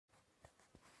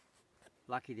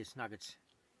lucky this nugget's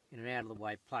in an out of the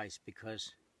way place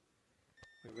because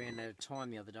we ran out of time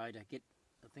the other day to get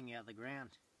the thing out of the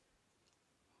ground.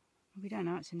 We don't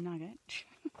know it's a nugget.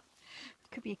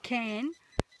 Could be a can.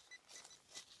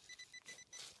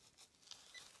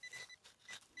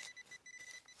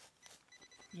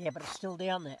 Yeah, but it's still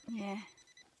down there. Yeah.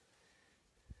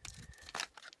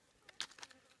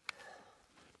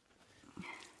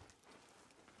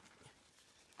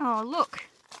 Oh, look.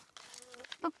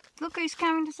 Look who's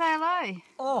coming to say hello.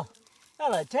 Oh,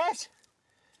 hello, Taz.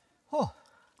 Oh,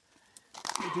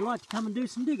 would you like to come and do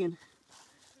some digging?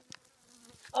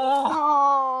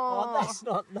 Oh, that's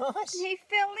not nice. He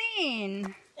fell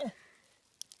in.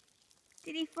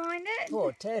 Did he find it?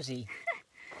 Poor Tazzy.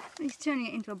 He's turning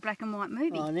it into a black and white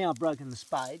movie. Oh, now I've broken the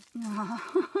spade.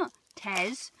 Oh,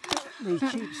 Taz. These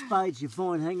cheap spades you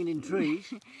find hanging in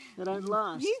trees, they don't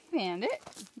last. You found it.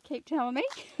 You keep telling me.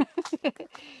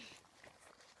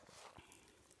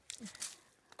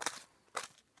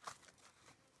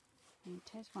 And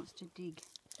Taz wants to dig.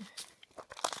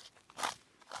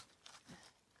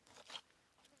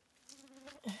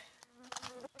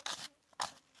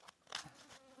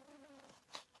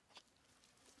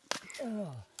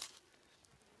 Oh.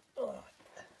 Oh.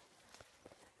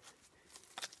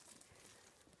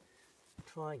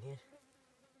 Try again.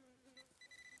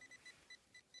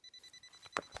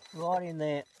 Right in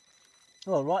there.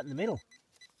 Oh, right in the middle.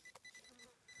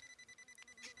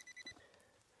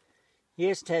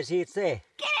 Yes, Tazzy, it's there.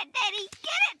 Get it, Daddy!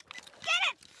 Get it! Get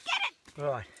it! Get it!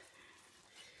 Right.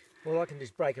 Well, I can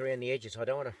just break around the edges. I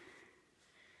don't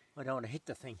want to hit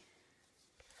the thing.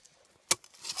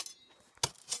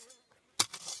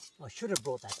 I should have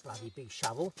brought that bloody big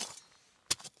shovel.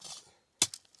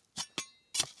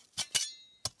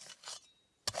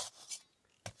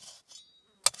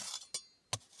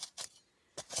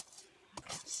 I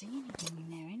can't see anything in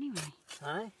there anyway.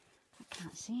 Hey? I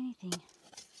can't see anything.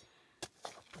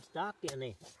 It's dark down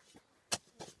there.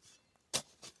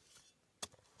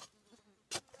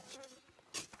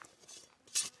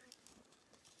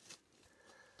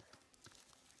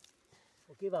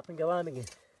 I'll give up and go home again.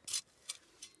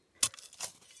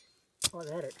 I've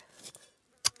had it.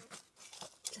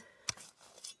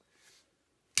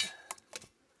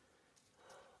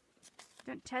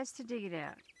 Don't Taz to dig it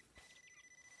out.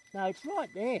 No, it's right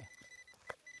there.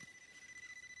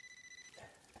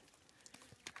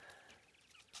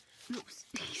 Oops,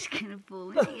 he's going to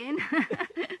fall in again.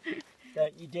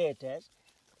 Don't you dare, Taz.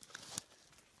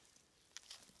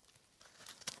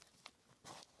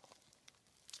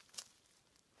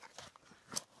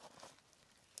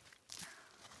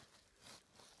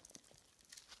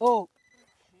 Oh,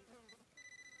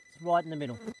 it's right in the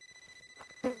middle.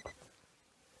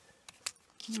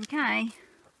 Okay.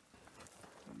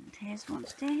 Taz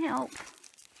wants to help.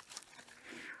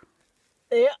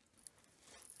 Yeah.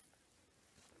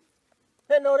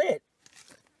 That's not it.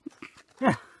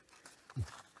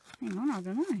 Hang on, I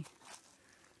don't know.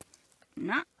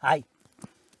 No. Hey.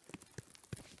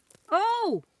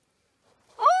 Oh!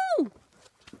 Oh!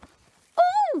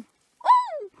 Oh!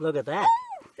 Oh! Look at that.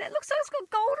 Oh! That looks like it's got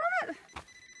gold on it.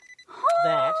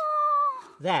 Oh!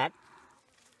 That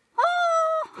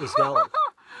Oh! is gold.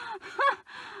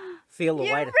 Feel the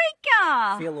weight of,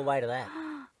 Eureka! feel the weight of that.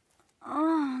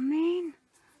 Oh, man.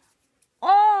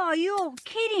 Oh, you're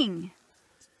kidding.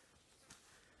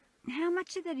 How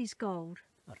much of that is gold?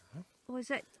 I don't know. Or is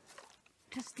that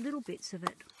just little bits of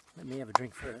it? Let me have a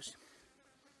drink first.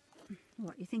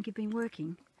 What, you think you've been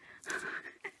working?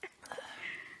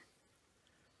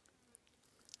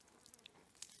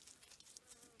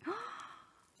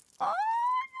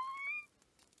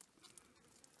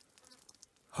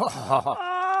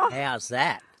 Oh. How's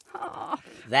that? Oh.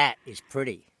 That is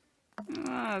pretty.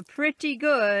 Oh, pretty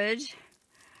good.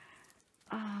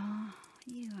 Oh,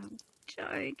 you are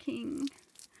joking.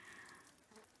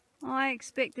 I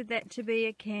expected that to be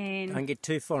a can. Don't get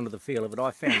too fond of the feel of it.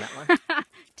 I found that one.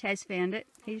 Taz found it.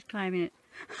 He's claiming it.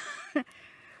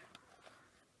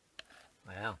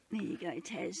 Wow. There you go,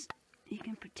 Taz. You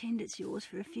can pretend it's yours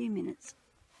for a few minutes.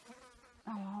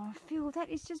 Oh, Phil, that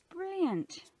is just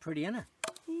brilliant. Pretty, isn't it?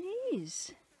 It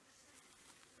is.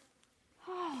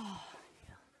 Oh.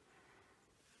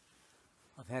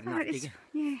 I've had enough digging.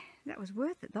 Yeah, that was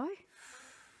worth it though.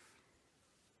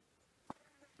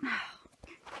 Oh,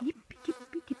 yippee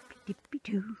yippee dippy dippy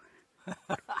doo.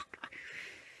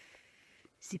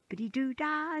 Zippity doo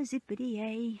dah, zippity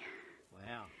yay.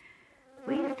 Wow.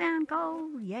 We found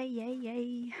gold, yay, yay,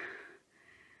 yay.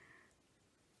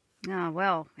 Oh,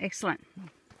 well, excellent.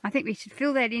 I think we should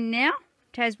fill that in now.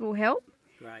 Taz will help.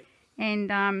 Great.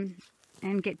 And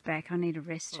And get back. I need a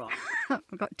rest. Right.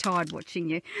 I got tired watching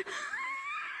you.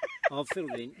 I'll fill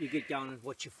it in. You get going and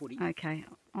watch your footy. Okay.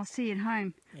 I'll see you at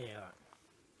home. Yeah.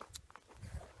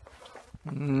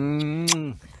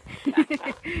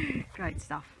 Great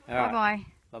stuff. All right. Bye-bye.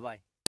 Bye-bye.